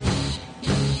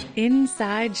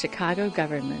Inside Chicago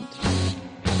Government.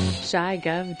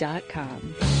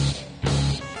 ChiGov.com.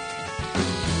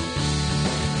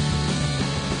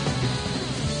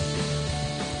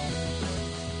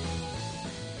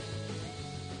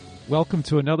 Welcome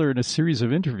to another in a series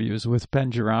of interviews with Ben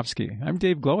Joravsky. I'm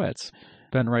Dave Glowacz.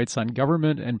 Ben writes on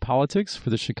government and politics for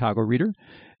the Chicago Reader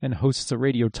and hosts a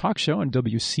radio talk show on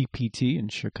WCPT in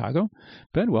Chicago.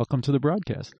 Ben, welcome to the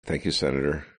broadcast. Thank you,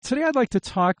 Senator. Today I'd like to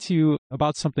talk to you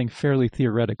about something fairly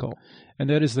theoretical, and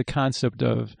that is the concept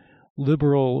of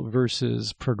liberal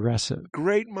versus progressive.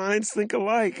 Great minds think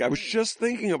alike. I was just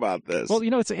thinking about this. Well,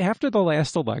 it's after the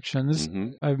last elections.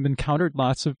 I've encountered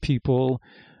lots of people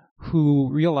who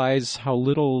realize how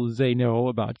little they know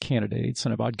about candidates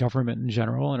and about government in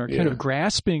general and are kind of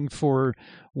grasping for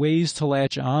ways to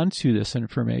latch on to this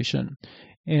information.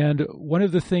 And one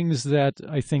of the things that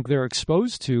I think they're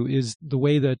exposed to is the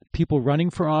way that people running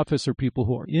for office or people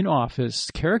who are in office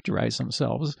characterize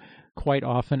themselves quite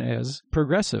often as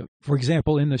progressive. For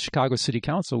example, in the Chicago City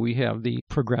Council, we have the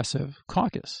Progressive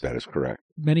Caucus. That is correct.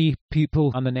 Many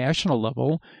people on the national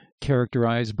level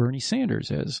characterize Bernie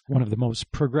Sanders as one of the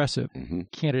most progressive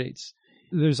candidates.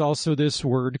 There's also this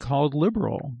word called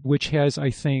liberal, which has,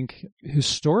 I think,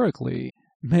 historically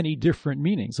many different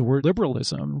meanings. The word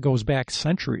liberalism goes back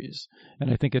centuries,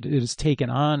 and I think it has taken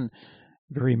on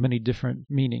very many different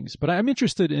meanings. But I'm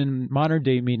interested in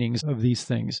modern-day meanings of these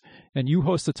things, and you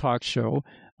host a talk show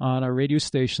on a radio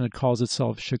station that calls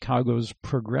itself Chicago's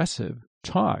Progressive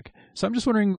Talk. So I'm just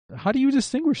wondering, how do you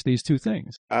distinguish these two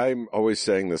things? I'm always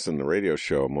saying this in the radio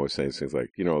show. I'm always saying things like,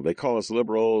 they call us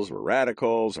liberals or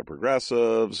radicals or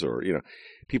progressives or,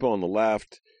 people on the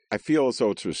left. I feel as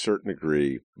though to a certain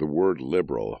degree, the word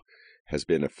liberal has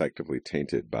been effectively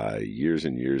tainted by years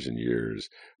and years and years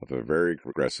of a very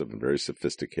progressive and very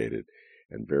sophisticated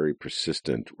and very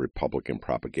persistent Republican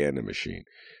propaganda machine.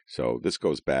 So this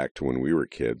goes back to when we were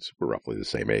kids. We're roughly the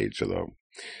same age, although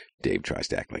Dave tries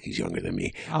to act like he's younger than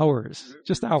me.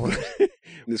 Just hours.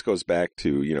 This goes back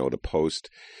to, the post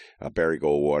Barry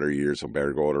Goldwater years. When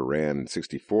Barry Goldwater ran in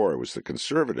 1964, it was the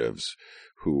conservatives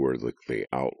who were the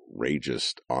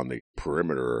outrageous on the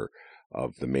perimeter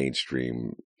of the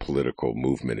mainstream political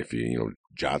movement. If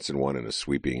Johnson won in a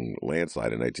sweeping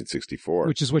landslide in 1964.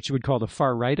 Which is what you would call the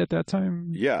far right at that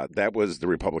time? Yeah, that was the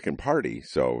Republican Party.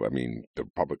 So, the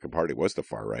Republican Party was the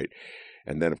far right.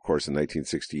 And then, of course, in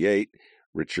 1968,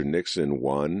 Richard Nixon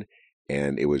won,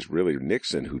 and it was really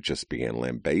Nixon who just began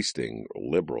lambasting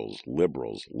liberals.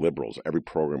 Every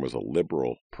program was a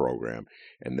liberal program.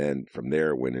 And then from there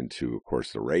it went into, of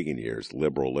course, the Reagan years,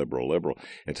 liberal,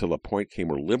 until a point came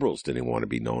where liberals didn't want to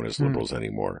be known as liberals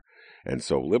anymore. And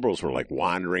so liberals were like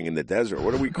wandering in the desert.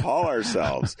 What do we call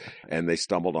ourselves? And they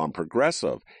stumbled on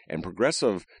progressive. And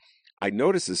progressive, I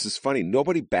notice this is funny.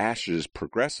 Nobody bashes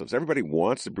progressives. Everybody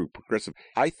wants to be progressive.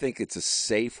 I think it's a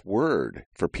safe word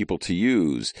for people to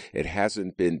use. It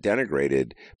hasn't been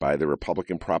denigrated by the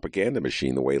Republican propaganda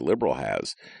machine the way liberal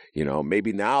has.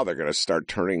 Maybe now they're going to start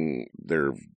turning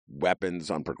their weapons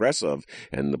on progressive,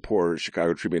 and the poor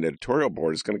Chicago Tribune editorial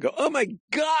board is going to go, oh my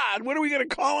God, what are we going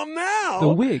to call them now?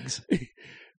 The Whigs.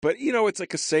 But, it's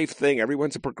like a safe thing.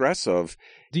 Everyone's a progressive.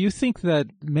 Do you think that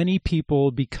many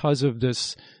people, because of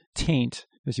this taint,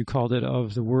 as you called it,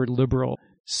 of the word liberal,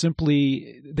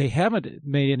 simply they haven't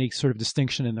made any sort of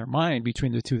distinction in their mind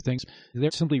between the two things? They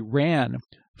simply ran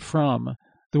from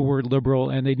the word liberal,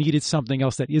 and they needed something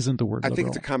else that isn't the word liberal. I think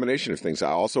it's a combination of things.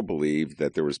 I also believe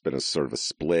that there has been a sort of a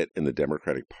split in the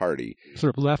Democratic Party.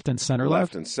 Sort of left and center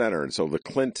left? And center. And so the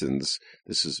Clintons,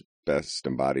 this is best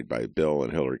embodied by Bill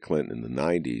and Hillary Clinton in the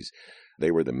 90s.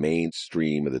 They were the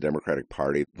mainstream of the Democratic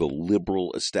Party, the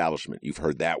liberal establishment. You've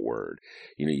heard that word.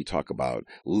 You talk about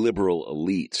liberal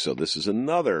elites. So this is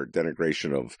another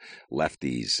denigration of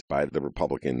lefties by the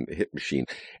Republican hit machine.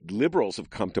 Liberals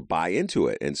have come to buy into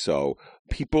it. And so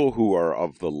people who are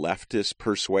of the leftist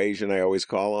persuasion, I always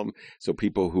call them, so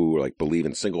people who believe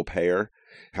in single payer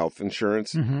health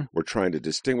insurance, were trying to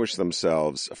distinguish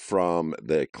themselves from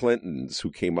the Clintons who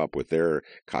came up with their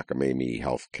cockamamie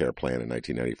health care plan in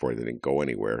 1994. They didn't go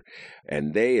anywhere.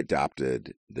 And they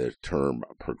adopted the term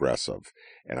progressive.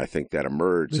 And I think that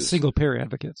emerged as single payer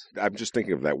advocates. I'm just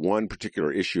thinking of that one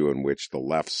particular issue in which the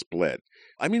left split.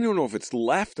 I don't know if it's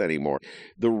left anymore.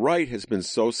 The right has been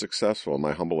so successful, in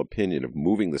my humble opinion, of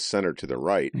moving the center to the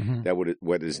right that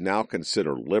what is now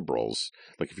considered liberals,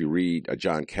 like if you read a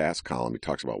John Cass column, he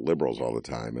talks about liberals all the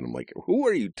time. And I'm like, who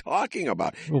are you talking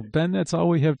about? Well, Ben, that's all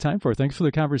we have time for. Thanks for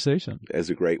the conversation. It's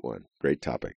a great one. Great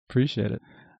topic. Appreciate it.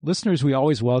 Listeners, we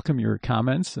always welcome your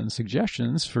comments and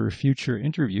suggestions for future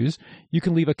interviews. You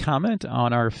can leave a comment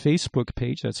on our Facebook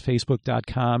page. That's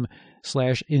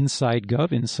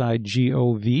facebook.com/InsideGov, Inside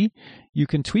G-O-V. You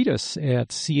can tweet us at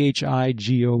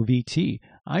CHIGOVT.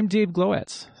 I'm Dave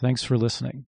Glowacz. Thanks for listening.